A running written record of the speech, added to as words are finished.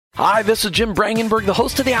Hi, this is Jim Brangenberg, the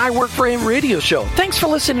host of the I Work for Him radio show. Thanks for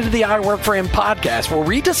listening to the I Work for Him podcast, where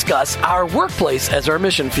we discuss our workplace as our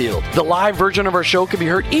mission field. The live version of our show can be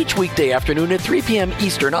heard each weekday afternoon at 3 p.m.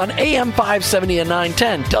 Eastern on AM 570 and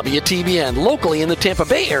 910 WTBN, locally in the Tampa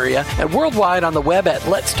Bay area, and worldwide on the web at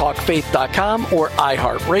letstalkfaith.com or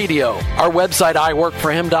iHeartRadio. Our website,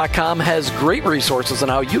 iworkforhim.com, has great resources on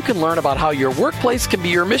how you can learn about how your workplace can be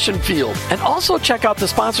your mission field. And also check out the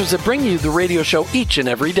sponsors that bring you the radio show each and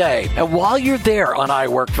every day. And while you're there on I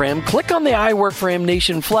Work for Him, click on the I Work for Him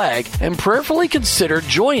Nation flag and prayerfully consider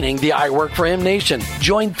joining the I Work for Him Nation.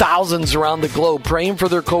 Join thousands around the globe praying for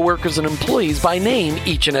their coworkers and employees by name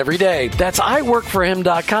each and every day. That's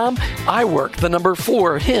iworkforhim.com,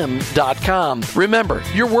 iwork4him.com. Remember,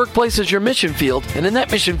 your workplace is your mission field, and in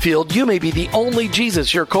that mission field, you may be the only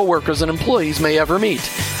Jesus your coworkers and employees may ever meet.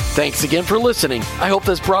 Thanks again for listening. I hope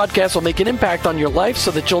this broadcast will make an impact on your life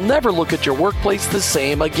so that you'll never look at your workplace the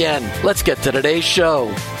same again. Let's get to today's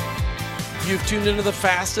show. You've tuned into the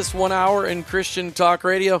fastest 1 hour in Christian talk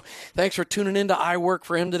radio. Thanks for tuning in to I Work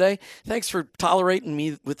for Him today. Thanks for tolerating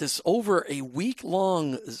me with this over a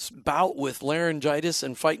week-long bout with laryngitis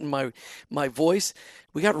and fighting my voice.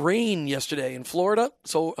 We got rain yesterday in Florida,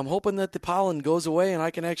 so I'm hoping that the pollen goes away and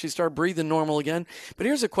I can actually start breathing normal again. But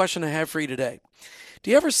here's a question I have for you today. Do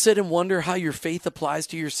you ever sit and wonder how your faith applies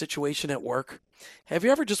to your situation at work? Have you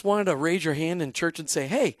ever just wanted to raise your hand in church and say,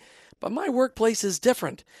 hey, but my workplace is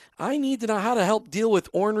different. I need to know how to help deal with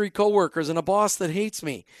ornery coworkers and a boss that hates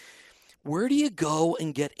me. Where do you go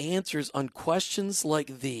and get answers on questions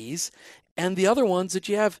like these and the other ones that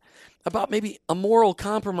you have about maybe a moral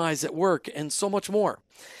compromise at work and so much more?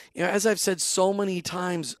 You know, as I've said so many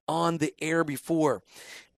times on the air before,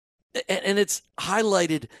 and it's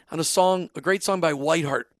highlighted on a great song by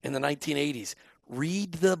Whiteheart in the 1980s.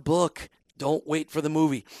 Read the book. Don't wait for the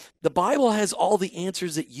movie. The Bible has all the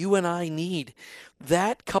answers that you and I need.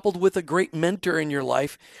 That, coupled with a great mentor in your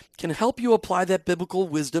life, can help you apply that biblical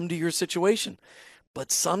wisdom to your situation. But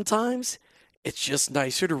sometimes it's just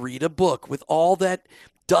nicer to read a book with all that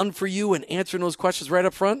done for you and answering those questions right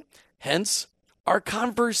up front. Hence, our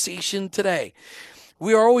conversation today.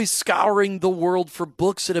 We are always scouring the world for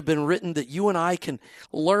books that have been written that you and I can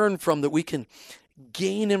learn from, that we can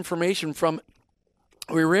gain information from.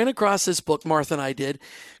 We ran across this book, Martha and I did,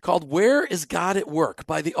 called Where is God at Work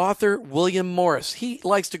by the author William Morris. He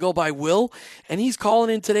likes to go by Will, and he's calling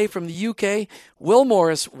in today from the UK. Will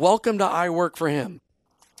Morris, welcome to I Work for Him.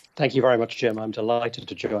 Thank you very much, Jim. I'm delighted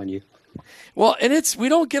to join you. Well, and we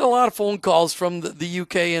don't get a lot of phone calls from the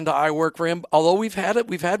UK into I Work for Him, although we've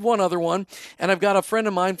had one other one, and I've got a friend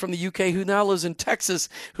of mine from the UK who now lives in Texas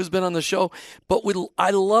who's been on the show. But what I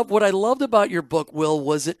loved about your book, Will,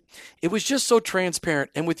 was it was just so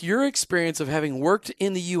transparent, and with your experience of having worked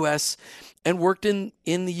in the US and worked in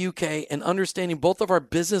the UK and understanding both of our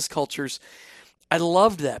business cultures, I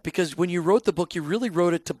loved that, because when you wrote the book, you really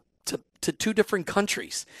wrote it to two different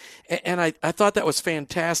countries. And I thought that was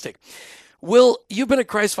fantastic. Will, you've been a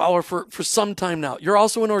Christ follower for some time now. You're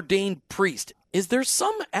also an ordained priest. Is there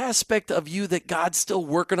some aspect of you that God's still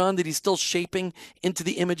working on, that he's still shaping into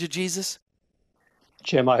the image of Jesus?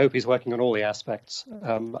 Jim, I hope he's working on all the aspects.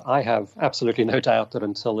 I have absolutely no doubt that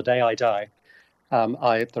until the day I die,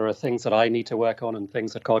 there are things that I need to work on and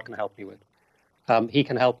things that God can help me with. He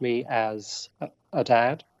can help me as a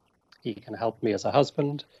dad. He can help me as a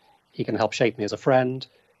husband. He can help shape me as a friend.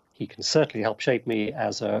 He can certainly help shape me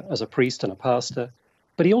as a priest and a pastor.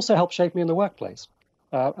 But he also helps shape me in the workplace.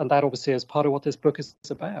 And that obviously is part of what this book is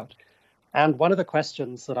about. And one of the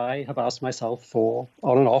questions that I have asked myself for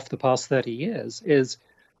on and off the past 30 years is,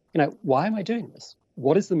 why am I doing this?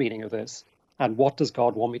 What is the meaning of this? And what does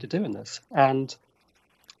God want me to do in this? And,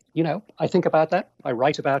 I think about that. I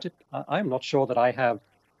write about it. I'm not sure that I have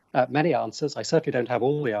many answers. I certainly don't have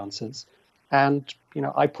all the answers. And,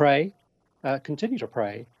 I pray, continue to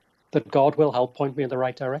pray, that God will help point me in the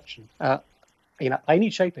right direction. I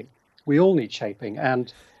need shaping. We all need shaping.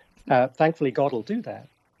 And thankfully, God will do that.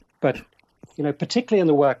 But, particularly in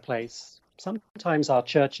the workplace, sometimes our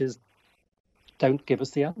churches don't give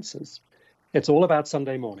us the answers. It's all about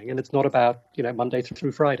Sunday morning, and it's not about, Monday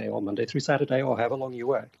through Friday or Monday through Saturday or however long you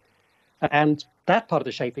work. And that part of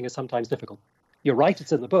the shaping is sometimes difficult. You're right,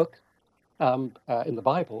 it's in the book, in the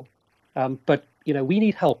Bible. But, we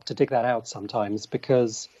need help to dig that out sometimes,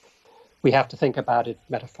 because we have to think about it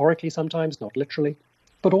metaphorically sometimes, not literally.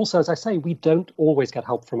 But also, as I say, we don't always get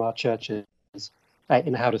help from our churches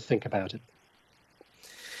in how to think about it.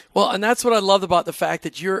 Well, and that's what I love about the fact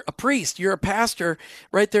that you're a priest, you're a pastor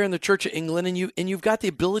right there in the Church of England, and you've got the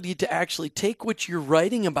ability to actually take what you're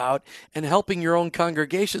writing about and helping your own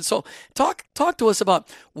congregation. So talk to us about,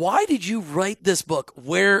 why did you write this book?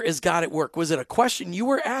 Where is God at work? Was it a question you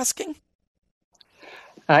were asking?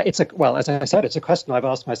 Well, as I said, it's a question I've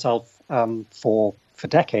asked myself for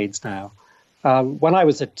decades now. When I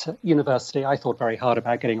was at university, I thought very hard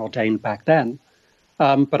about getting ordained back then.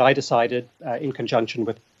 But I decided, in conjunction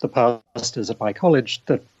with the pastors at my college,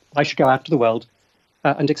 that I should go out to the world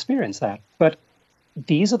and experience that. But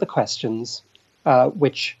these are the questions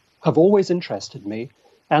which have always interested me,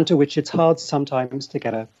 and to which it's hard sometimes to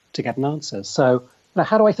get an answer. So,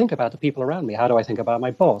 how do I think about the people around me? How do I think about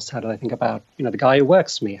my boss? How do I think about the guy who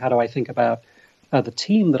works for me? How do I think about the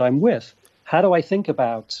team that I'm with? How do I think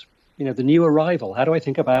about the new arrival? How do I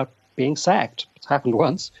think about being sacked? It's happened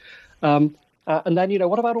once. And then,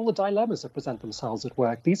 what about all the dilemmas that present themselves at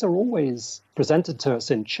work? These are always presented to us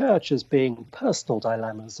in church as being personal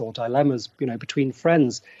dilemmas, or dilemmas, between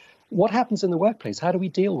friends. What happens in the workplace? How do we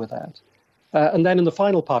deal with that? And then in the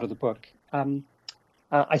final part of the book,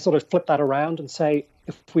 I sort of flip that around and say,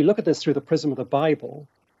 if we look at this through the prism of the Bible,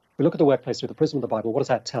 we look at the workplace through the prism of the Bible, what does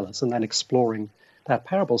that tell us? And then exploring that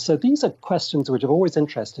parable. So these are questions which have always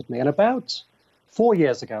interested me. And about 4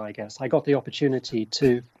 years ago, I guess, I got the opportunity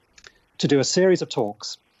to do a series of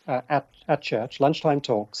talks at church, lunchtime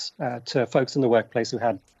talks, to folks in the workplace who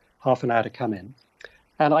had half an hour to come in.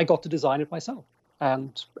 And I got to design it myself.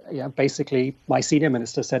 And basically, my senior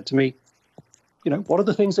minister said to me, what are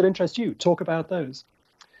the things that interest you? Talk about those.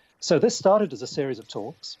 So this started as a series of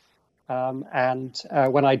talks. And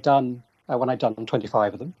when I'd done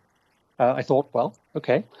 25 of them, I thought, well,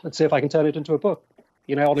 okay, let's see if I can turn it into a book.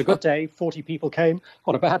 On a good day, 40 people came.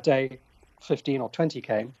 On a bad day, 15 or 20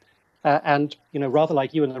 came. And rather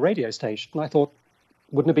like you in the radio station, I thought,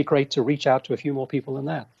 wouldn't it be great to reach out to a few more people than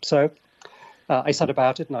that? So I set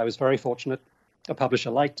about it, and I was very fortunate. A publisher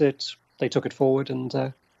liked it. They took it forward,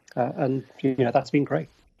 and that's been great.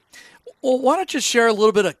 Well, why don't you share a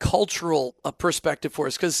little bit of cultural perspective for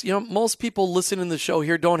us? Because, most people listening to the show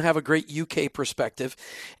here don't have a great UK perspective.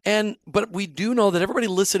 But we do know that everybody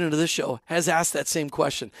listening to this show has asked that same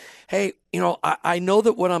question. Hey, I know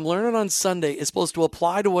that what I'm learning on Sunday is supposed to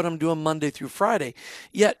apply to what I'm doing Monday through Friday.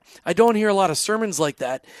 Yet I don't hear a lot of sermons like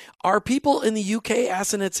that. Are people in the UK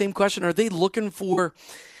asking that same question? Are they looking for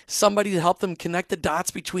somebody to help them connect the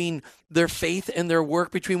dots between their faith and their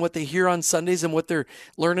work, between what they hear on Sundays and what they're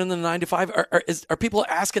learning in the 9 to 5? Are people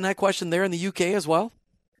asking that question there in the UK as well?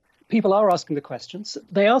 People are asking the questions.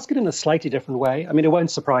 They ask it in a slightly different way. I mean, it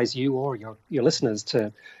won't surprise you or your listeners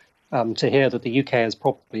to hear that the UK is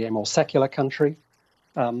probably a more secular country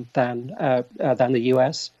than the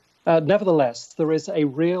US. Nevertheless, there is a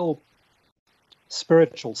real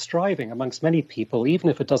spiritual striving amongst many people, even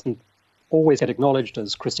if it doesn't always get acknowledged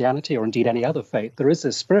as Christianity or indeed any other faith. There is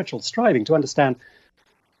this spiritual striving to understand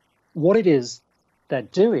what it is they're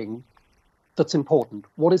doing that's important.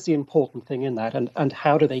 What is the important thing in that, and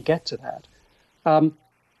how do they get to that?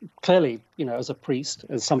 Clearly, as a priest,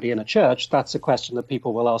 as somebody in a church, that's a question that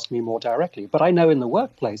people will ask me more directly. But I know in the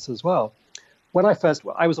workplace as well. When I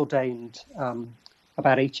was ordained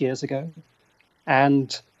about 8 years ago,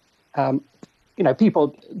 and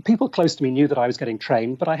people close to me knew that I was getting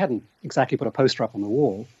trained, but I hadn't exactly put a poster up on the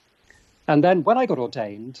wall. And then when I got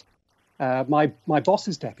ordained, my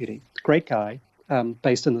boss's deputy, great guy,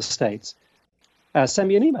 based in the States, sent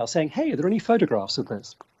me an email saying, hey, are there any photographs of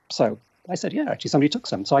this? So I said, yeah, actually somebody took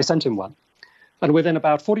some. So I sent him one. And within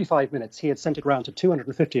about 45 minutes, he had sent it around to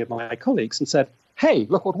 250 of my colleagues and said, hey,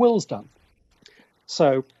 look what Will's done.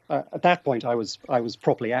 So at that point, I was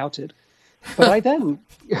properly outed. But then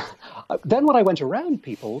when I went around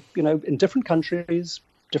people, in different countries,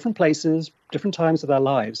 different places, different times of their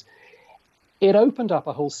lives, it opened up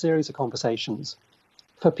a whole series of conversations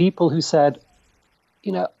for people who said,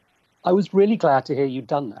 I was really glad to hear you'd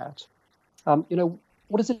done that.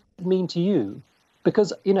 What does it mean to you?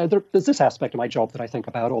 Because, there's this aspect of my job that I think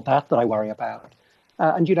about, or that I worry about.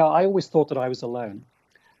 And I always thought that I was alone.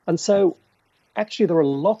 And so actually, there are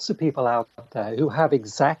lots of people out there who have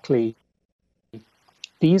exactly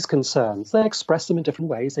these concerns. They express them in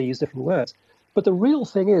different ways. They use different words. But the real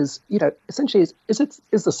thing is, essentially, is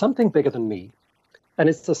there something bigger than me? And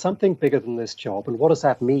is there something bigger than this job? And what does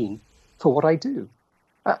that mean for what I do?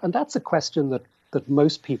 And that's a question that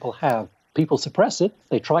most people have. People suppress it.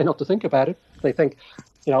 They try not to think about it. They think,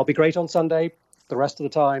 I'll be great on Sunday. The rest of the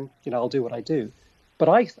time, I'll do what I do. But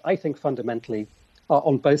I think fundamentally,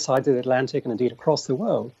 on both sides of the Atlantic and indeed across the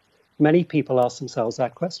world, many people ask themselves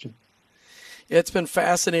that question. It's been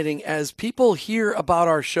fascinating as people hear about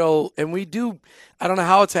our show, and we do, I don't know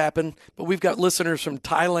how it's happened, but we've got listeners from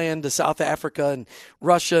Thailand to South Africa and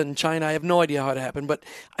Russia and China. I have no idea how it happened, but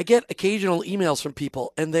I get occasional emails from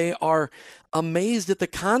people, and they are amazed at the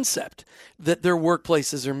concept that their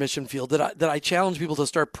workplaces are mission field, that I challenge people to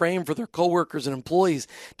start praying for their coworkers and employees,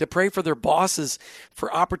 to pray for their bosses,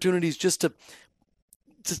 for opportunities just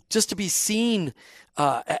to be seen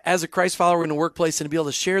as a Christ follower in the workplace and to be able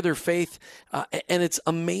to share their faith. And it's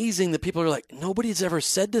amazing that people are like, nobody's ever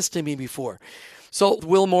said this to me before. So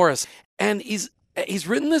Will Morris, and he's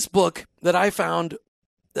written this book that I found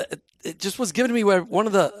that it just was given to me by one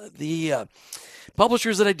of the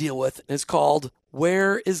publishers that I deal with. And it's called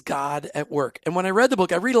Where is God at Work? And when I read the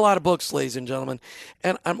book, I read a lot of books, ladies and gentlemen,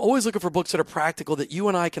 and I'm always looking for books that are practical that you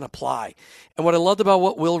and I can apply. And what I loved about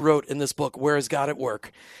what Will wrote in this book, Where is God at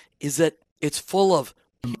Work, is that it's full of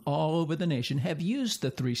all over the nation have used the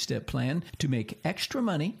 3-step plan to make extra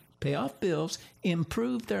money, pay off bills,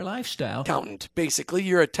 improve their lifestyle. Accountant, basically.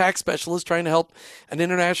 You're a tax specialist trying to help an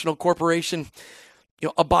international corporation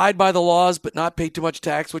abide by the laws but not pay too much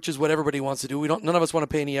tax, which is what everybody wants to do. None of us want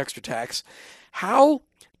to pay any extra tax. How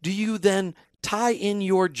do you then tie in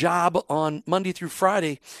your job on Monday through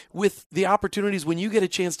Friday with the opportunities when you get a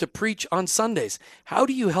chance to preach on Sundays? How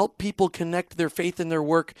do you help people connect their faith in their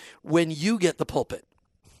work when you get the pulpit?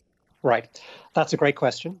 Right. That's a great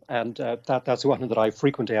question. And that's one that I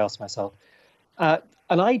frequently ask myself. An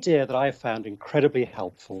idea that I have found incredibly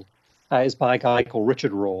helpful is by a guy called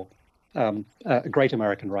Richard Rohr, a great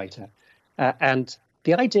American writer. And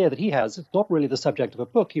the idea that he has is not really the subject of a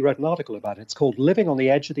book. He wrote an article about it. It's called Living on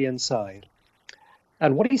the Edge of the Inside.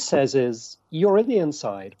 And what he says is, you're in the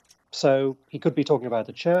inside. So he could be talking about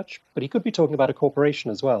the church, but he could be talking about a corporation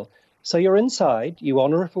as well. So you're inside, you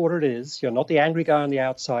honor it for what it is. You're not the angry guy on the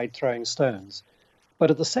outside throwing stones. But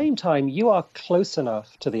at the same time, you are close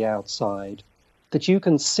enough to the outside that you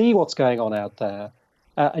can see what's going on out there.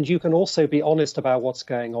 And you can also be honest about what's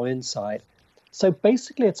going on inside. So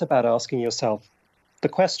basically, it's about asking yourself the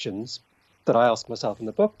questions that I asked myself in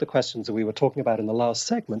the book, the questions that we were talking about in the last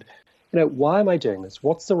segment. Why am I doing this?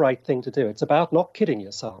 What's the right thing to do? It's about not kidding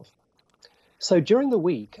yourself. So during the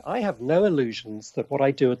week, I have no illusions that what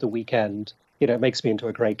I do at the weekend, makes me into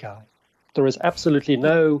a great guy. There is absolutely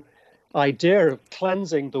no idea of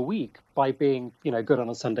cleansing the week by being, good on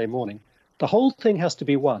a Sunday morning. The whole thing has to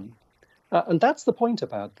be one. And that's the point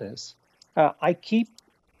about this. I keep,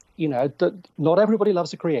 that not everybody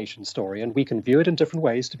loves a creation story, and we can view it in different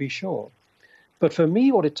ways, to be sure. But for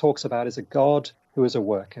me, what it talks about is a God who is a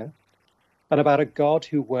worker, and about a God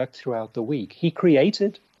who worked throughout the week. He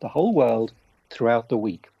created the whole world throughout the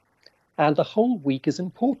week. And the whole week is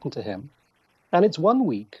important to him. And it's 1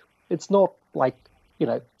 week. It's not like,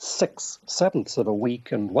 6/7 of a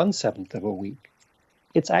week and 1/7 of a week.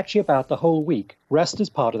 It's actually about the whole week. Rest is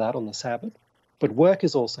part of that on the Sabbath, but work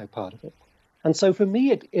is also part of it. And so for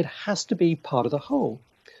me, it has to be part of the whole.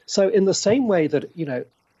 So in the same way that,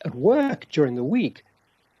 at work during the week,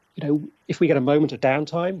 if we get a moment of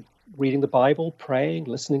downtime, reading the Bible, praying,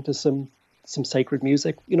 listening to some sacred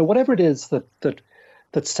music, whatever it is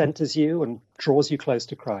that centers you and draws you close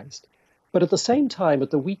to Christ. But at the same time,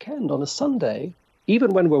 at the weekend, on a Sunday,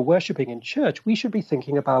 even when we're worshiping in church, we should be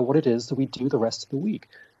thinking about what it is that we do the rest of the week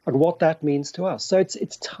and what that means to us. So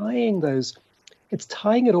it's tying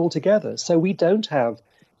it all together. So we don't have,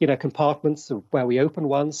 compartments where we open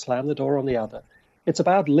one, slam the door on the other. It's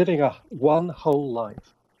about living one whole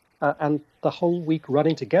life. And the whole week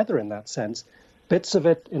running together in that sense, bits of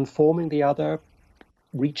it informing the other,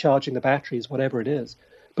 recharging the batteries, whatever it is,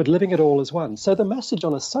 but living it all as one. So the message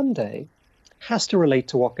on a Sunday has to relate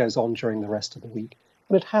to what goes on during the rest of the week,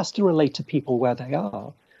 and it has to relate to people where they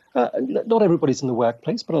are. Not everybody's in the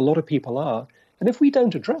workplace, but a lot of people are. And if we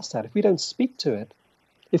don't address that, if we don't speak to it,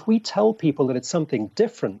 if we tell people that it's something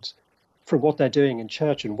different from what they're doing in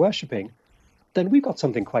church and worshiping, then we've got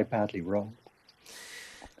something quite badly wrong.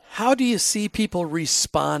 How do you see people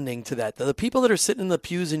responding to that? The people that are sitting in the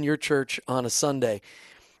pews in your church on a Sunday,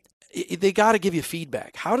 they got to give you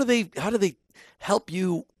feedback. How do they help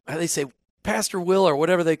you? How do they say, Pastor Will, or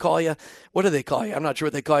whatever they call you? What do they call you? I'm not sure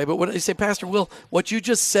what they call you, but when they say, Pastor Will, what you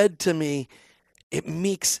just said to me,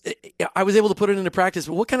 I was able to put it into practice.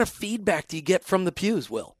 But what kind of feedback do you get from the pews,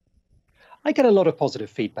 Will? I get a lot of positive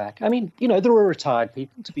feedback. I mean, there are retired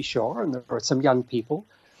people, to be sure, and there are some young people.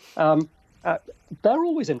 They're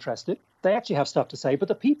always interested. They actually have stuff to say. But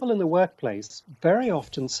the people in the workplace very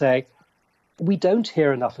often say, we don't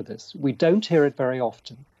hear enough of this. We don't hear it very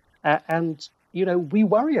often. And we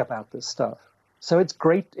worry about this stuff. So it's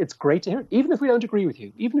great. It's great to hear, even if we don't agree with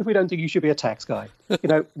you, even if we don't think you should be a tax guy.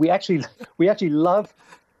 We actually love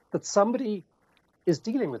that somebody is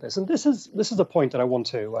dealing with this. And this is a point that I want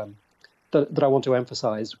to that I want to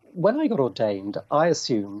emphasize. When I got ordained, I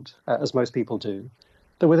assumed, as most people do,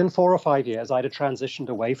 that within 4 or 5 years I'd have transitioned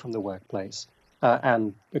away from the workplace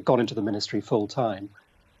and gone into the ministry full time.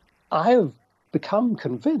 I have become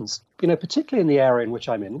convinced, particularly in the area in which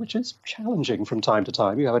I'm in, which is challenging from time to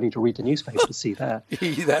time. You only need to read the newspaper to see that.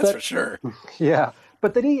 That's for sure. Yeah.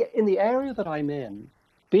 But then in the area that I'm in,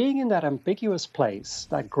 being in that ambiguous place,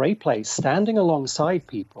 that grey place, standing alongside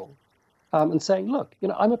people and saying, look,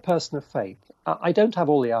 I'm a person of faith. I don't have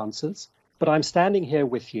all the answers, but I'm standing here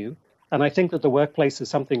with you. And I think that the workplace is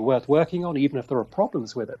something worth working on, even if there are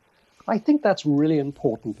problems with it. I think that's really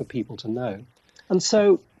important for people to know. And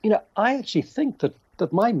so, I actually think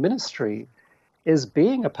that my ministry is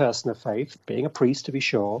being a person of faith, being a priest to be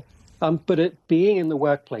sure, but it being in the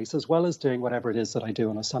workplace as well as doing whatever it is that I do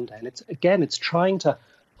on a Sunday. And it's trying to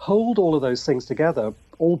hold all of those things together,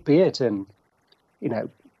 albeit in,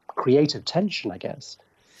 creative tension, I guess,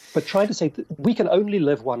 but trying to say that we can only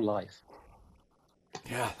live one life.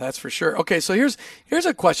 Yeah, that's for sure. Okay, so here's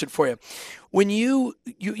a question for you. When you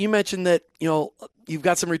mentioned that, you've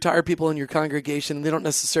got some retired people in your congregation and they don't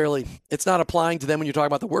necessarily, it's not applying to them when you're talking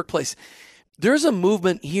about the workplace. There's a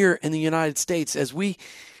movement here in the United States as we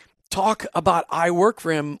talk about I Work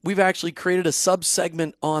for Him. We've actually created a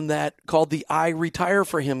sub-segment on that called the I Retire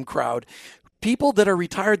for Him crowd. People that are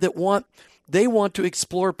retired that want to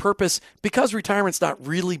explore purpose because retirement's not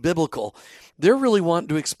really biblical. They're really wanting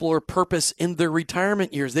to explore purpose in their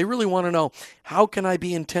retirement years. They really want to know, how can I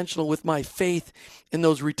be intentional with my faith in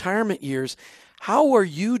those retirement years? How are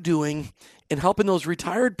you doing in helping those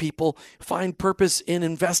retired people find purpose in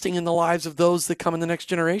investing in the lives of those that come in the next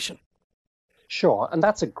generation? Sure, and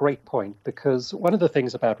that's a great point, because one of the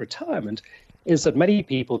things about retirement is that many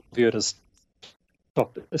people view it as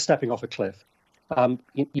stepping off a cliff.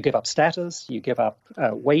 You give up status, you give up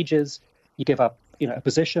wages, you give up a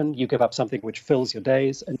position, you give up something which fills your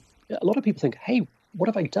days. And a lot of people think, hey, what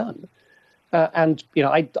have I done? And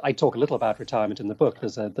I talk a little about retirement in the book.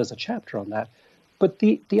 There's a chapter on that. But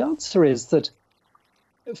the answer is that,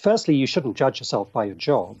 firstly, you shouldn't judge yourself by your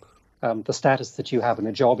job. The status that you have in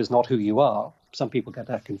a job is not who you are. Some people get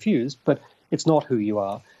that confused, but it's not who you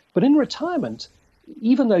are. But in retirement,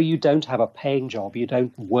 even though you don't have a paying job, you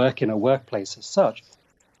don't work in a workplace as such,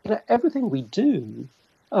 everything we do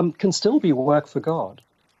can still be work for God.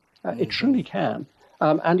 It truly can.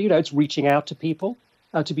 And it's reaching out to people.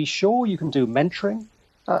 To be sure, you can do mentoring.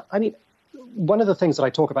 One of the things that I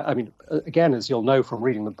talk about, again, as you'll know from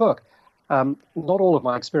reading the book, not all of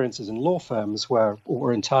my experiences in law firms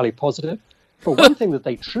were entirely positive. But one thing that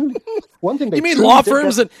they truly, you mean law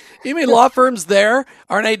firms law firms there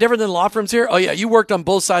aren't any different than law firms here? Oh yeah, you worked on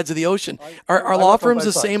both sides of the ocean. Are law firms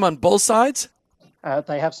the same on both sides?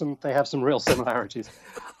 They have some real similarities.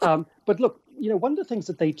 But look, one of the things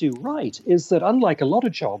that they do right is that, unlike a lot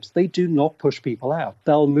of jobs, they do not push people out.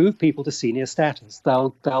 They'll move people to senior status.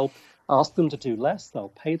 They'll ask them to do less. They'll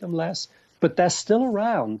pay them less. But they're still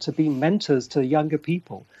around to be mentors to younger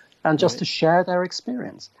people and just to share their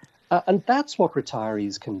experience. And that's what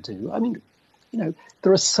retirees can do.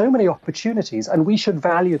 There are so many opportunities, and we should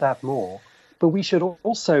value that more. But we should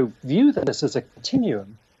also view this as a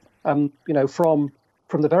continuum. From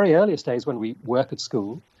the very earliest days when we work at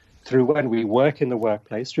school, through when we work in the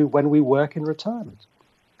workplace, through when we work in retirement.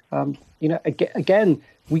 Again,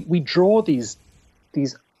 we draw these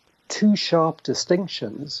two sharp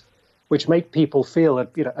distinctions, which make people feel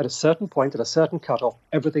that at a certain point, at a certain cutoff,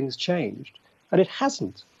 everything's changed, and it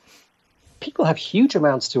hasn't. People have huge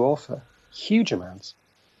amounts to offer, huge amounts.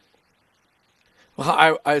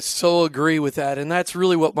 Well, I so agree with that, and that's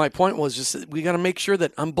really what my point was. Just that we got to make sure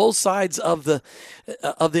that on both sides of the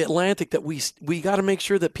Atlantic, that we got to make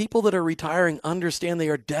sure that people that are retiring understand they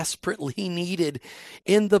are desperately needed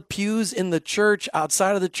in the pews, in the church,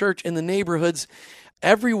 outside of the church, in the neighborhoods,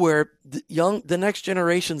 everywhere. The next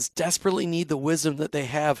generations desperately need the wisdom that they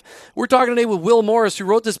have. We're talking today with Will Morris, who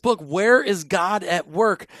wrote this book, Where is God at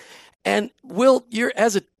Work? And Will, you're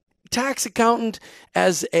as a tax accountant,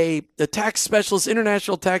 as a tax specialist,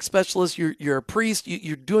 international tax specialist, you're a priest,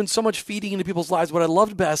 you're doing so much feeding into people's lives. What I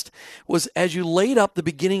loved best was, as you laid up the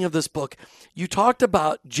beginning of this book, you talked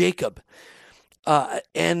about Jacob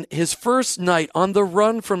and his first night on the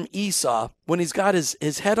run from Esau, when he's got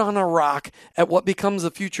his head on a rock at what becomes a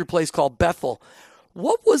future place called Bethel.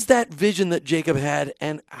 What was that vision that Jacob had,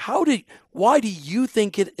 and why do you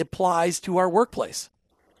think it applies to our workplace?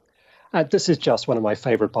 This is just one of my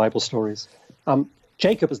favorite Bible stories.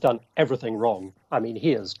 Jacob has done everything wrong. I mean, he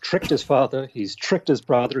has tricked his father, he's tricked his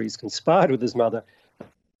brother, he's conspired with his mother,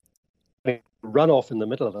 run off in the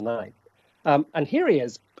middle of the night. And here he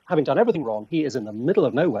is, having done everything wrong. He is in the middle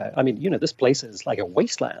of nowhere. I mean, this place is like a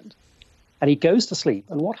wasteland. And he goes to sleep.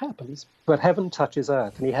 And what happens? But heaven touches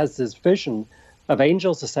earth. And he has this vision of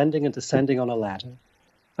angels ascending and descending on a ladder,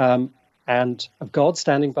 and of God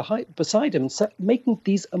standing beside him, making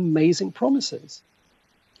these amazing promises.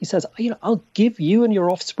 He says, I'll give you and your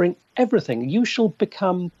offspring everything. You shall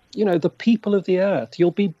become, the people of the earth. You'll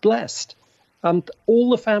be blessed. All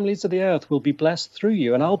the families of the earth will be blessed through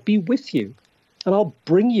you, and I'll be with you. And I'll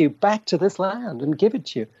bring you back to this land and give it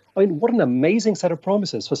to you. I mean, what an amazing set of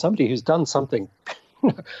promises for somebody who's done something,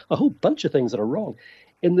 a whole bunch of things that are wrong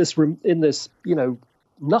in this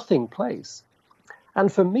nothing place.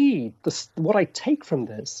 And for me, what I take from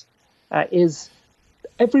this is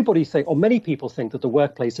everybody many people think that the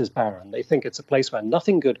workplace is barren. They think it's a place where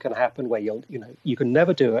nothing good can happen, where you can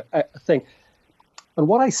never do a thing. And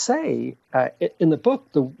what I say in the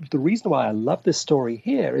book, the reason why I love this story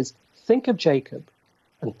here is think of Jacob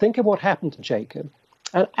and think of what happened to Jacob.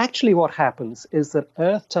 And actually what happens is that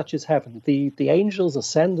earth touches heaven. The angels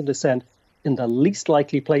ascend and descend in the least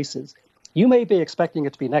likely places. You may be expecting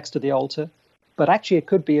it to be next to the altar, but actually it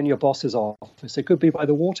could be in your boss's office. It could be by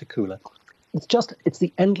the water cooler. It's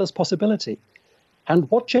the endless possibility.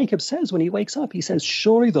 And what Jacob says when he wakes up, he says,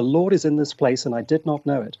 surely the Lord is in this place and I did not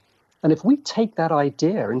know it. And if we take that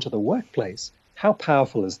idea into the workplace, how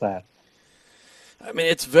powerful is that? I mean,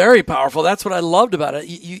 it's very powerful. That's what I loved about it.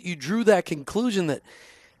 You drew that conclusion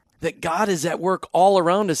that God is at work all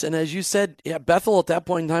around us. And as you said, Bethel at that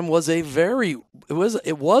point in time was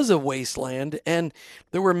it was a wasteland, and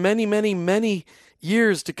there were many, many, many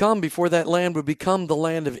years to come before that land would become the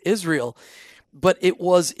land of Israel. But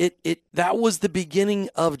that was the beginning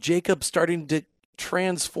of Jacob starting to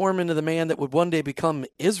transform into the man that would one day become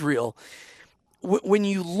Israel. When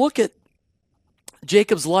you look at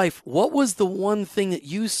Jacob's life, what was the one thing that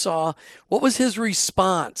you saw? What was his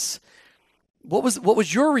response? What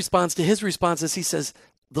was your response to his response as he says,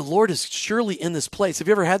 the Lord is surely in this place? Have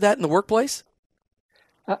you ever had that in the workplace?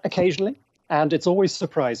 Occasionally, and it's always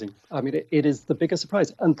surprising. I mean, it is the biggest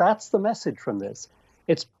surprise. And that's the message from this.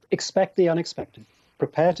 It's expect the unexpected.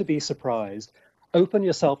 Prepare to be surprised. Open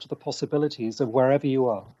yourself to the possibilities of wherever you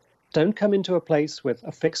are. Don't come into a place with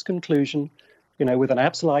a fixed conclusion, with an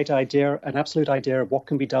absolute idea of what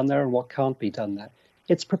can be done there and what can't be done there.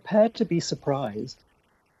 It's prepared to be surprised.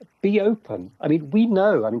 Be open. I mean, we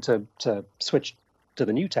know, to switch to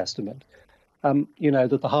the New Testament,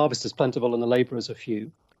 that the harvest is plentiful and the laborers are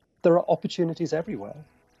few. There are opportunities everywhere.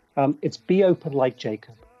 It's be open like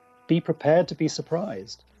Jacob. Be prepared to be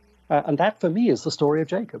surprised. And that, for me, is the story of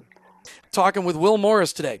Jacob. Talking with Will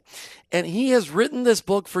Morris today, and he has written this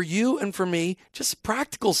book for you and for me, just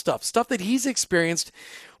practical stuff that he's experienced.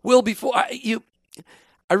 Will, before I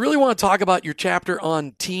really want to talk about your chapter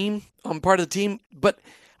on team. I'm part of the team, but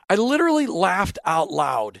I literally laughed out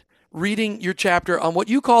loud reading your chapter on what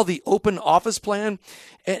you call the open office plan.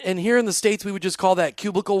 And here in the States, we would just call that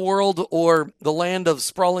cubicle world or the land of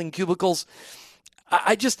sprawling cubicles.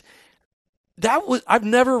 I've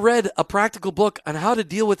never read a practical book on how to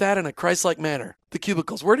deal with that in a Christ-like manner, the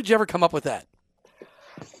cubicles. Where did you ever come up with that?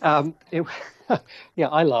 I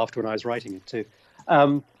laughed when I was writing it too.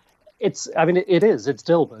 It's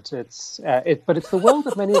Dilbert. But it's the world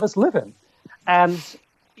that many of us live in. And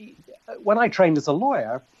when I trained as a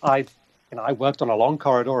lawyer, I worked on a long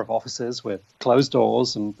corridor of offices with closed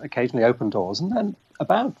doors and occasionally open doors. And then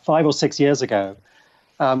about 5 or 6 years ago,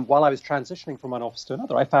 while I was transitioning from one office to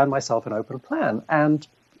another, I found myself in open plan. And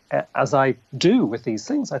as I do with these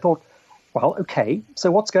things, I thought, well, okay,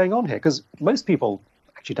 so what's going on here? Because most people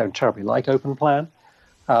actually don't terribly like open plan.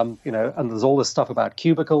 And there's all this stuff about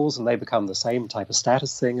cubicles, and they become the same type of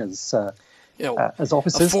status thing as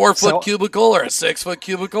offices. A 4-foot cubicle or a 6-foot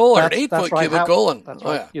cubicle or an 8-foot cubicle. That's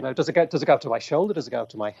right. Does it go up to my shoulder? Does it go up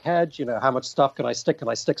to my head? How much stuff can I stick? Can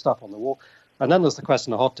I stick stuff on the wall? And then there's the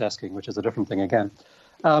question of hot desking, which is a different thing again.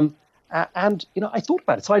 I thought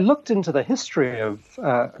about it. So I looked into the history of,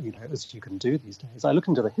 as you can do these days, I looked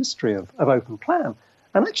into the history of open plan.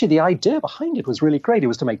 And actually the idea behind it was really great. It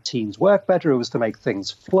was to make teams work better. It was to make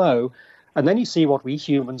things flow. And then you see what we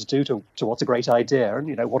humans do to what's a great idea.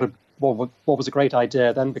 And, what was a great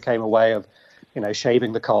idea then became a way of,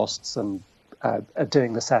 shaving the costs and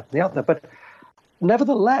doing this, that, and the other. But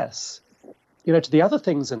nevertheless, to the other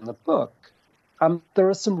things in the book, there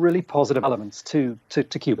are some really positive elements to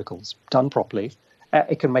cubicles done properly.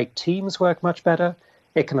 It can make teams work much better.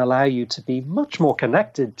 It can allow you to be much more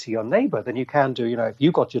connected to your neighbor than you can do, if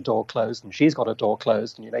you got your door closed and she's got her door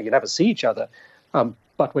closed and, you never see each other,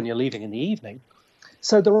 but when you're leaving in the evening.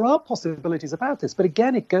 So there are possibilities about this. But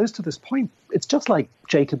again, it goes to this point. It's just like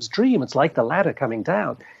Jacob's dream. It's like the ladder coming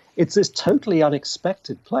down. It's this totally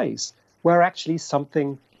unexpected place where actually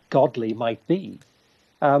something godly might be.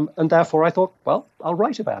 And therefore, I thought, well, I'll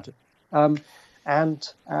write about it.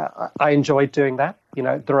 I enjoyed doing that.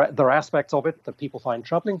 There are aspects of it that people find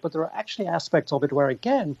troubling, but there are actually aspects of it where,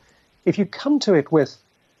 again, if you come to it with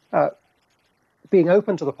being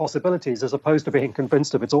open to the possibilities as opposed to being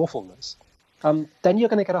convinced of its awfulness, then you're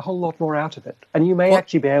going to get a whole lot more out of it. And you may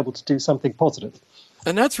actually be able to do something positive.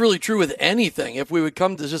 And that's really true with anything. If we would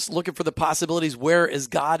come to just looking for the possibilities, where is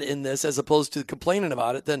God in this, as opposed to complaining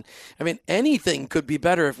about it, then, anything could be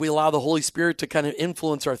better if we allow the Holy Spirit to kind of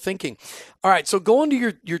influence our thinking. All right, so go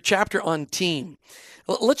into your chapter on team.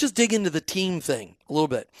 Let's just dig into the team thing a little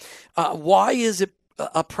bit. Why is it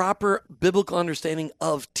a proper biblical understanding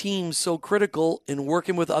of teams so critical in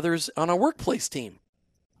working with others on a workplace team?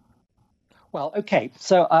 Well, okay.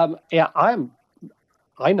 So,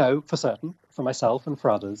 I know for certain, for myself and for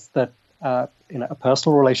others, that a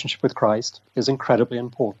personal relationship with Christ is incredibly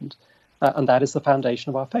important, and that is the foundation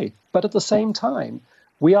of our faith. But at the same time,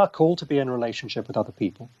 we are called to be in a relationship with other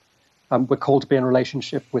people. We're called to be in a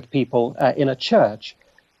relationship with people in a church.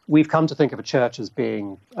 We've come to think of a church as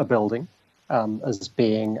being a building, as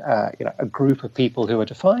being a group of people who are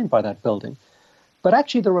defined by that building. But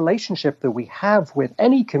actually, the relationship that we have with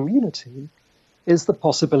any community is the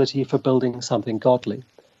possibility for building something godly.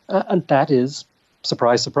 And that is,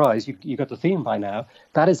 surprise, surprise, you got the theme by now,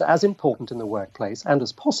 that is as important in the workplace and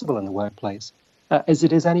as possible in the workplace as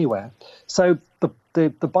it is anywhere. So the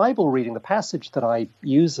Bible reading, the passage that I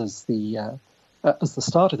use as the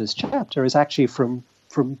start of this chapter is actually from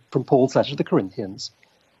Paul's letter to the Corinthians.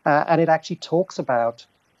 And it actually talks about,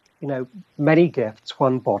 many gifts,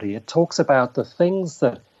 one body. It talks about the things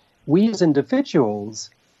that we as individuals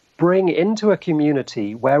bring into a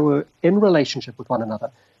community where we're in relationship with one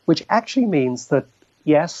another, which actually means that,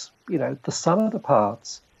 yes, the sum of the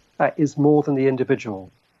parts is more than the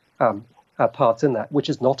individual parts in that, which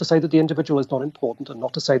is not to say that the individual is not important and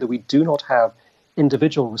not to say that we do not have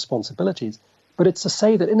individual responsibilities, but it's to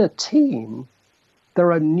say that in a team,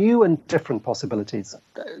 there are new and different possibilities.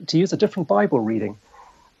 To use a different Bible reading,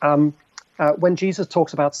 when Jesus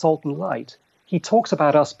talks about salt and light, he talks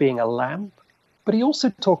about us being a lamp, but he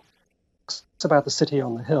also talks about the city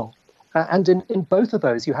on the hill. And in both of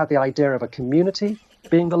those, you have the idea of a community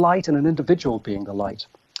being the light and an individual being the light.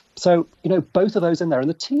 So, both of those in there. And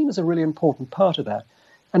the team is a really important part of that.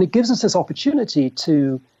 And it gives us this opportunity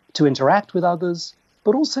to interact with others,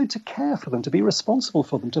 but also to care for them, to be responsible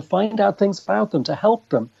for them, to find out things about them, to help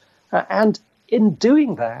them. And in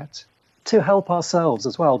doing that, to help ourselves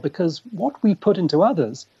as well, because what we put into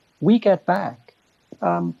others, we get back.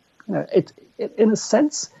 In a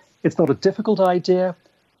sense, it's not a difficult idea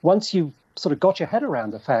once you've sort of got your head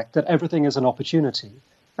around the fact that everything is an opportunity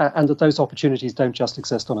and that those opportunities don't just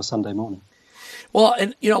exist on a Sunday morning. Well,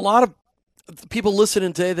 and, a lot of people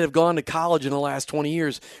listening today that have gone to college in the last 20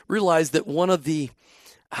 years realize that one of the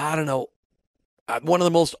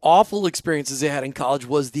most awful experiences they had in college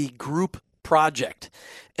was the group project.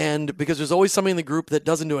 And because there's always somebody in the group that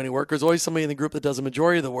doesn't do any work, there's always somebody in the group that does a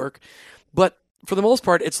majority of the work. But for the most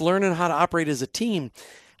part, it's learning how to operate as a team.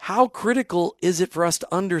 How critical is it for us to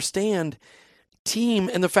understand team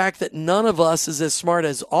and the fact that none of us is as smart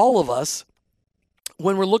as all of us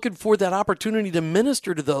when we're looking for that opportunity to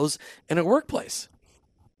minister to those in a workplace?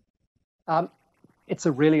 It's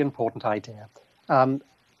a really important idea.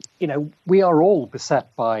 We are all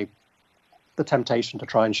beset by the temptation to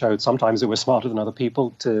try and show sometimes that we're smarter than other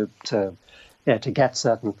people to get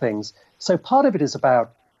certain things. So part of it is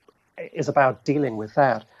about dealing with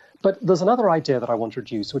that. But there's another idea that I want to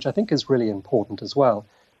introduce, which I think is really important as well,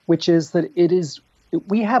 which is that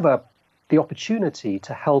we have the opportunity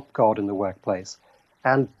to help God in the workplace,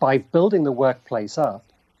 and by building the workplace up,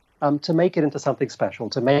 to make it into something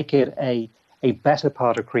special, to make it a better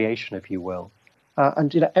part of creation, if you will.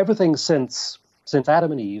 And everything since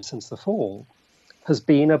Adam and Eve, since the fall, has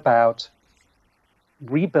been about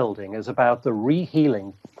rebuilding, is about the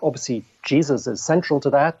re-healing. Obviously, Jesus is central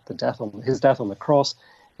to that. His death on the cross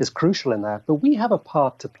is crucial in that, but we have a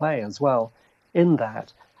part to play as well in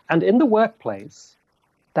that. And in the workplace,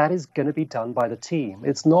 that is going to be done by the team.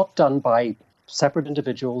 It's not done by separate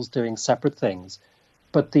individuals doing separate things,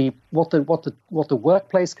 but what the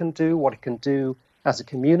workplace can do, what it can do as a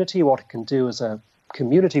community, what it can do as a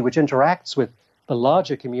community which interacts with the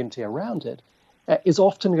larger community around it, is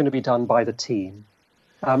often going to be done by the team.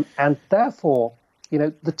 And therefore,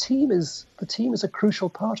 the team is a crucial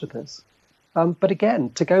part of this. But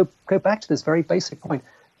again, to go back to this very basic point,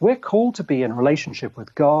 we're called to be in relationship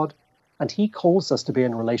with God, and He calls us to be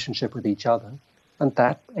in relationship with each other. And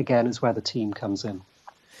that, again, is where the team comes in.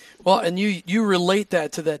 Well, and you relate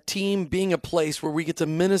that to that team being a place where we get to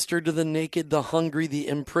minister to the naked, the hungry, the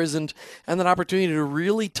imprisoned, and that opportunity to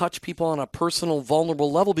really touch people on a personal,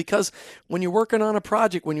 vulnerable level. Because when you're working on a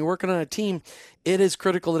project, when you're working on a team, it is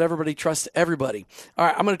critical that everybody trusts everybody. All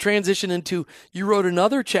right, I'm going to transition into, you wrote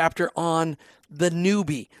another chapter on the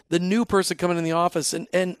newbie, the new person coming in the office,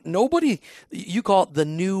 and nobody, you call it the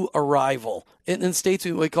new arrival. In States,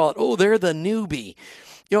 we call it, oh, they're the newbie.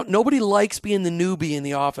 Nobody likes being the newbie in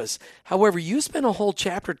the office. However, you spent a whole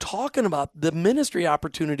chapter talking about the ministry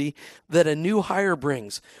opportunity that a new hire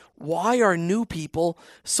brings. Why are new people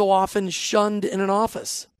so often shunned in an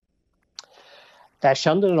office? They're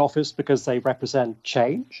shunned in an office because they represent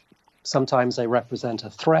change. Sometimes they represent a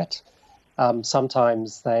threat.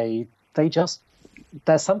 Sometimes there's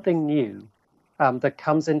something new that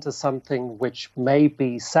comes into something which may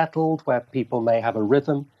be settled, where people may have a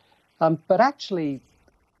rhythm. But actually,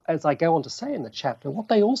 as I go on to say in the chapter, what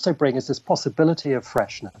they also bring is this possibility of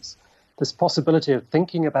freshness, this possibility of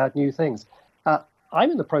thinking about new things.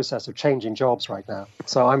 I'm in the process of changing jobs right now,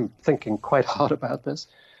 so I'm thinking quite hard about this.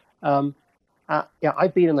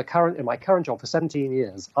 I've been in my current job for 17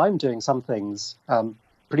 years. I'm doing some things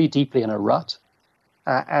pretty deeply in a rut,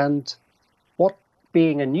 and what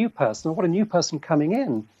being a new person, or what a new person coming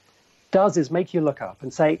in does, is make you look up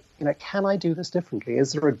and say, can I do this differently?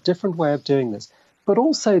 Is there a different way of doing this? But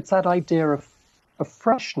also it's that idea of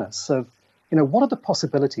freshness, of, what are the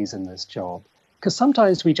possibilities in this job? Because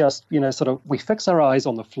sometimes we just, we fix our eyes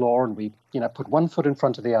on the floor and we, put one foot in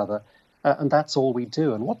front of the other, and that's all we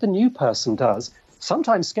do. And what the new person does,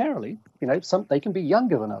 sometimes scarily, they can be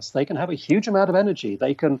younger than us. They can have a huge amount of energy.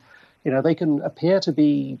 They can appear to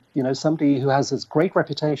be, somebody who has this great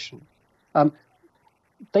reputation.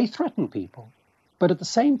 They threaten people. But at the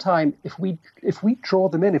same time, if we draw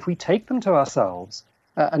them in, if we take them to ourselves,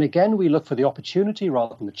 and again, we look for the opportunity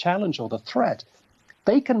rather than the challenge or the threat,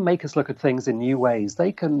 they can make us look at things in new ways.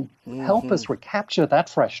 They can help us recapture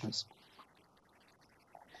that freshness.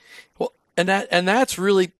 Well, and that's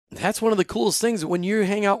one of the coolest things. When you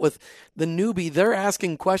hang out with the newbie, they're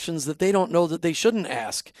asking questions that they don't know that they shouldn't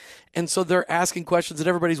ask. And so they're asking questions that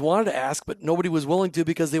everybody's wanted to ask, but nobody was willing to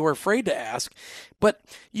because they were afraid to ask. But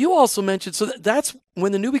you also mentioned, so that's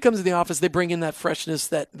when the newbie comes in the office, they bring in that freshness,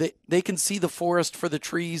 that they can see the forest for the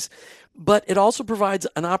trees. But it also provides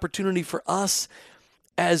an opportunity for us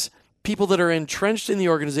as people that are entrenched in the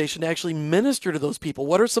organization to actually minister to those people.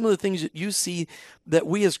 What are some of the things that you see that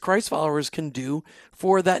we as Christ followers can do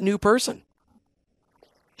for that new person?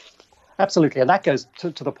 Absolutely. And that goes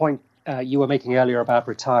to the point you were making earlier about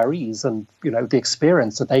retirees and, the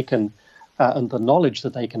experience that they can and the knowledge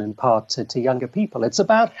that they can impart to younger people. It's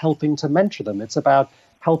about helping to mentor them. It's about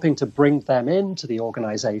helping to bring them into the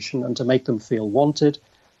organization and to make them feel wanted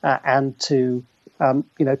and to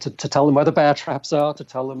tell them where the bear traps are, to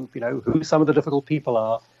tell them, who some of the difficult people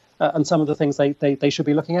are and some of the things they should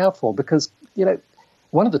be looking out for. Because,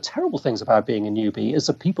 one of the terrible things about being a newbie is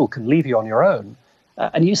that people can leave you on your own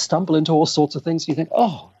and you stumble into all sorts of things. You think,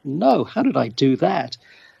 oh, no, how did I do that?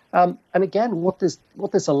 And again, what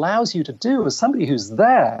this allows you to do as somebody who's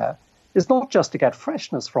there is not just to get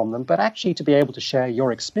freshness from them, but actually to be able to share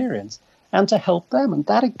your experience and to help them. And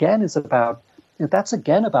that, again, is about that's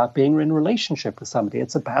again about being in relationship with somebody.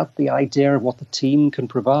 It's about the idea of what the team can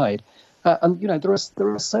provide. And there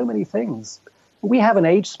are so many things. We have an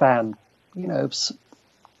age span,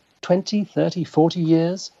 20, 30, 40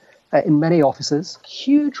 years in many offices,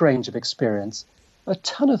 huge range of experience, a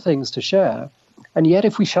ton of things to share. And yet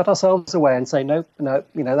if we shut ourselves away and say, no,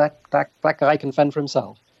 that guy can fend for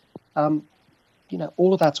himself,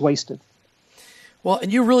 all of that's wasted. Well,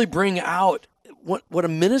 and you really bring out what a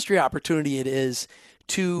ministry opportunity it is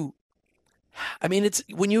to, it's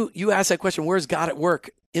when you ask that question, where's God at work?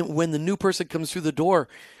 When the new person comes through the door,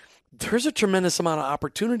 there's a tremendous amount of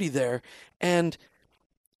opportunity there. And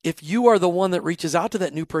if you are the one that reaches out to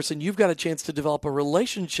that new person, you've got a chance to develop a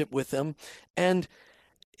relationship with them. And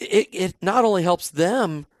it not only helps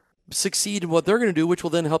them succeed in what they're going to do, which will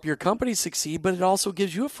then help your company succeed, but it also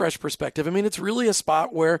gives you a fresh perspective. It's really a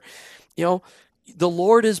spot where, the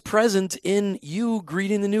Lord is present in you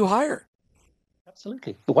greeting the new hire.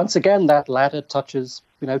 Absolutely. Once again, that ladder touches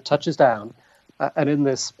down, and in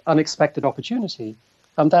this unexpected opportunity,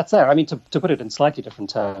 that's there. To put it in slightly different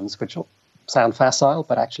terms, which sound facile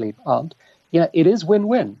but actually aren't. It is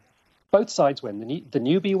win-win. both sides win. The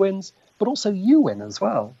newbie wins, but also you win as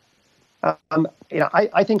well.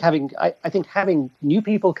 I think having new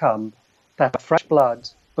people come that have fresh blood,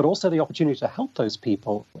 but also the opportunity to help those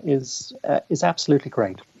people is absolutely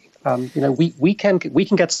great. We can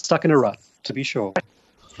get stuck in a rut, to be sure.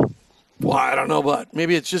 Well, I don't know, but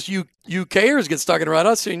maybe it's just UKers get stuck in a rut.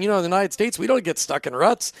 Us, in the United States, we don't get stuck in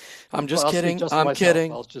ruts. I'm just kidding. I'm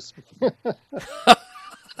kidding.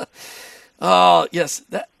 Oh, yes.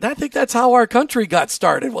 I think that's how our country got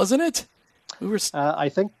started, wasn't it? We were. I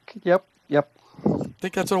think. Yep. I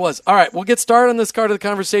think that's what it was. All right, we'll get started on this part of the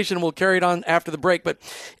conversation, and we'll carry it on after the break. But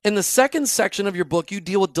in the second section of your book, you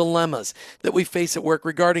deal with dilemmas that we face at work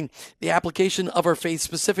regarding the application of our faith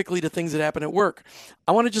specifically to things that happen at work.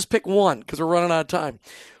 I want to just pick one because we're running out of time.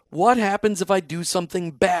 What happens if I do something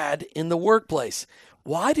bad in the workplace?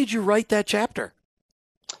 Why did you write that chapter?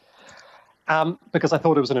 Because I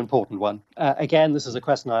thought it was an important one. Again, this is a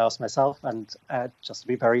question I asked myself, and just to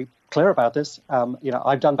be very clear about this,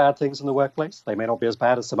 I've done bad things in the workplace. They may not be as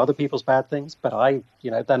bad as some other people's bad things, but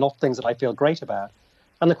they're not things that I feel great about.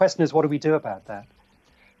 And the question is, what do we do about that?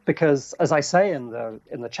 Because, as I say in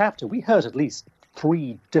the chapter, we hurt at least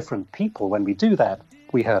 3 different people when we do that.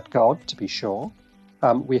 We hurt God, to be sure.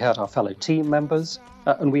 We hurt our fellow team members,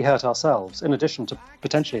 and we hurt ourselves, in addition to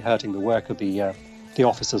potentially hurting the work of the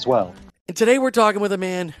office as well. And today we're talking with a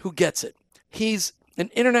man who gets it. He's an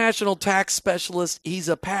international tax specialist. He's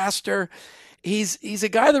a pastor. He's a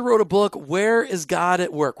guy that wrote a book, Where is God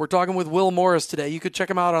at Work? We're talking with Will Morris today. You could check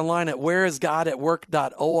him out online at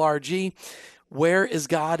whereisgodatwork.org.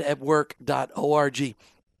 Whereisgodatwork.org.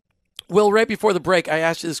 Will, right before the break, I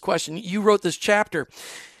asked you this question. You wrote this chapter.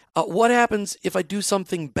 What happens if I do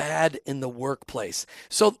something bad in the workplace?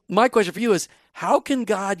 So my question for you is, how can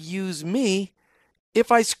God use me if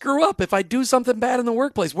I screw up, if I do something bad in the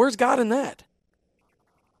workplace? Where's God in that?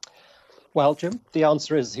 Well, Jim, the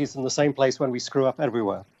answer is he's in the same place when we screw up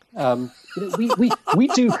everywhere. We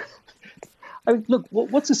do. I mean, look,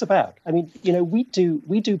 what's this about? I mean, we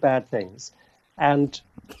do bad things, and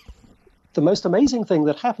the most amazing thing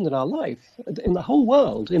that happened in our life, in the whole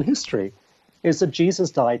world, in history, is that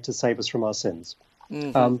Jesus died to save us from our sins,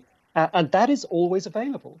 and that is always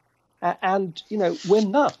available. And, we're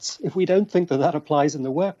nuts if we don't think that applies in the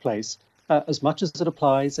workplace as much as it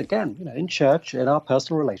applies, again, in church, in our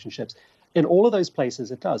personal relationships. In all of those places,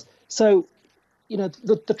 it does. So,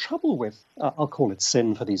 the trouble with, I'll call it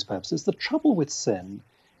sin for these purposes, the trouble with sin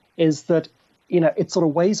is that, it sort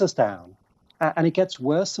of weighs us down and it gets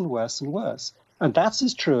worse and worse and worse. And that's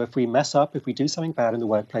as true if we mess up, if we do something bad in the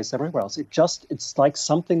workplace, everywhere else. It's like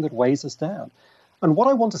something that weighs us down. And what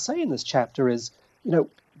I want to say in this chapter is,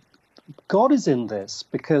 God is in this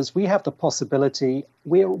because we have the possibility,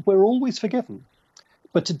 we're always forgiven.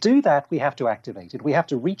 But to do that, we have to activate it. We have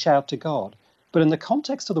to reach out to God. But in the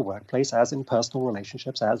context of the workplace, as in personal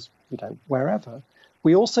relationships, as, wherever,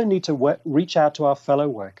 we also need to reach out to our fellow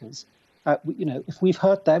workers. If we've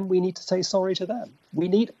hurt them, we need to say sorry to them.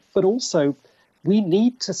 But also, we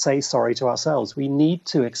need to say sorry to ourselves. We need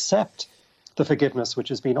to accept the forgiveness which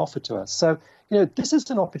has been offered to us. So, this is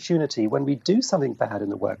an opportunity when we do something bad in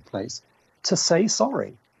the workplace to say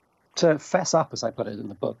sorry, to fess up, as I put it in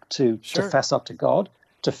the book, to fess up to God,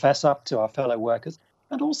 to fess up to our fellow workers,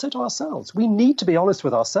 and also to ourselves. We need to be honest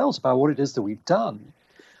with ourselves about what it is that we've done.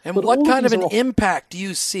 And what kind of an impact do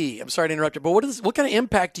you see? I'm sorry to interrupt you, but what kind of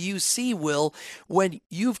impact do you see, Will, when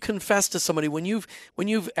you've confessed to somebody, when you've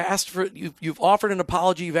asked for, you've offered an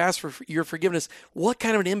apology, you've asked for your forgiveness? What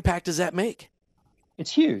kind of an impact does that make?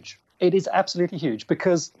 It's huge. It is absolutely huge,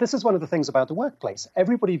 because this is one of the things about the workplace.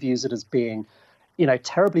 Everybody views it as being,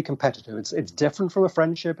 terribly competitive. It's different from a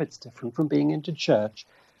friendship. It's different from being into church.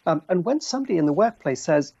 And when somebody in the workplace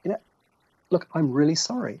says, look, I'm really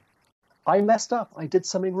sorry. I messed up. I did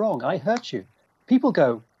something wrong. I hurt you. People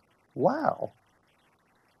go, wow,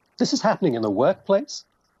 this is happening in the workplace.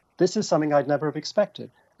 This is something I'd never have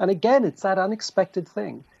expected. And again, it's that unexpected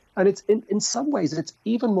thing. And it's in some ways, it's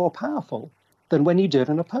even more powerful than when you do it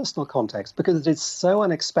in a personal context, because it is so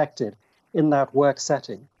unexpected in that work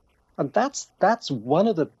setting. And that's one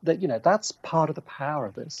of that's part of the power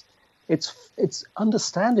of this. It's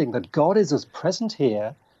understanding that God is as present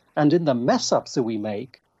here and in the mess ups that we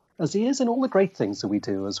make as he is in all the great things that we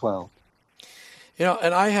do as well.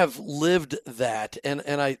 And I have lived that.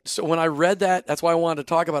 So when I read that, that's why I wanted to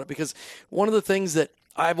talk about it, because one of the things that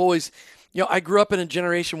I've always, I grew up in a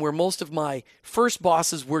generation where most of my first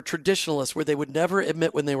bosses were traditionalists, where they would never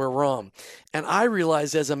admit when they were wrong. And I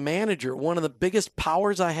realized as a manager, one of the biggest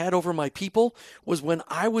powers I had over my people was when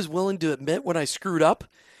I was willing to admit when I screwed up.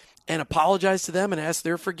 and apologized to them and asked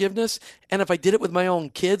their forgiveness, and if I did it with my own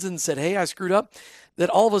kids and said, hey, I screwed up, that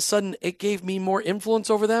all of a sudden it gave me more influence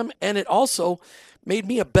over them, and it also made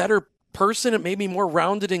me a better person. It made me more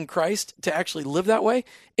rounded in Christ to actually live that way.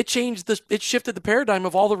 It shifted the paradigm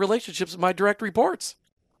of all the relationships with my direct reports.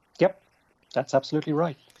 Yep, that's absolutely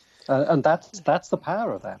right. And that's the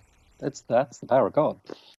power of that. That's the power of God.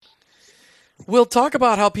 We'll talk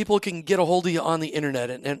about how people can get a hold of you on the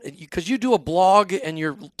internet, and because you do a blog and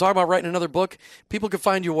you're talking about writing another book, people can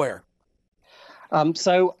find you where?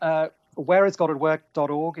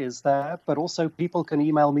 Whereisgoddatwork.org is there, but also people can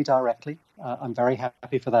email me directly. I'm very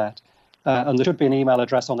happy for that. And there should be an email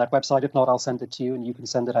address on that website. If not, I'll send it to you and you can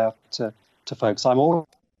send it out to folks. I'm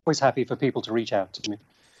always happy for people to reach out to me.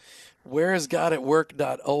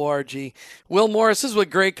 Whereisgodatwork.org. Will Morris, this was a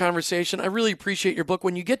great conversation. I really appreciate your book.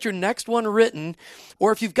 When you get your next one written,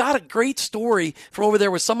 or if you've got a great story from over there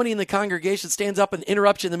where somebody in the congregation stands up and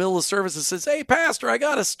interrupts you in the middle of the service and says, hey, Pastor, I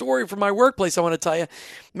got a story from my workplace I want to tell you,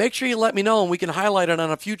 make sure you let me know and we can highlight it on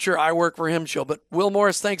a future I Work For Him show. But Will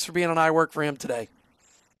Morris, thanks for being on I Work For Him today.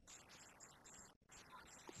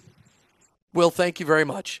 Will, thank you very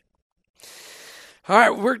much. All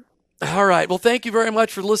right. Well, thank you very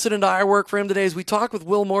much for listening to I Work For Him today as we talk with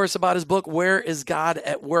Will Morris about his book, Where Is God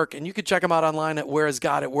at Work? And you can check him out online at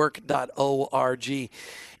whereisgodatwork.org.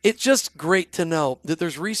 It's just great to know that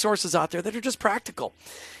there's resources out there that are just practical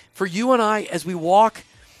for you and I as we walk,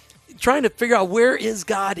 trying to figure out where is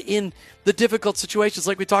God in the difficult situations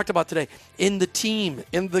like we talked about today, in the team,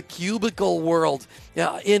 in the cubicle world,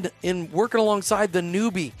 in working alongside the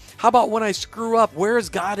newbie. How about when I screw up? Where is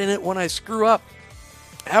God in it when I screw up?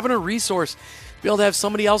 Having a resource, be able to have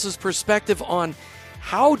somebody else's perspective on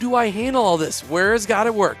how do I handle all this?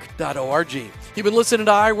 Whereisgodatwork.org. You've been listening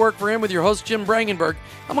to I Work For Him with your host, Jim Brangenberg.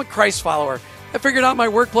 I'm a Christ follower. I figured out my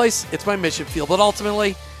workplace, it's my mission field, but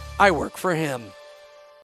ultimately, I work for Him.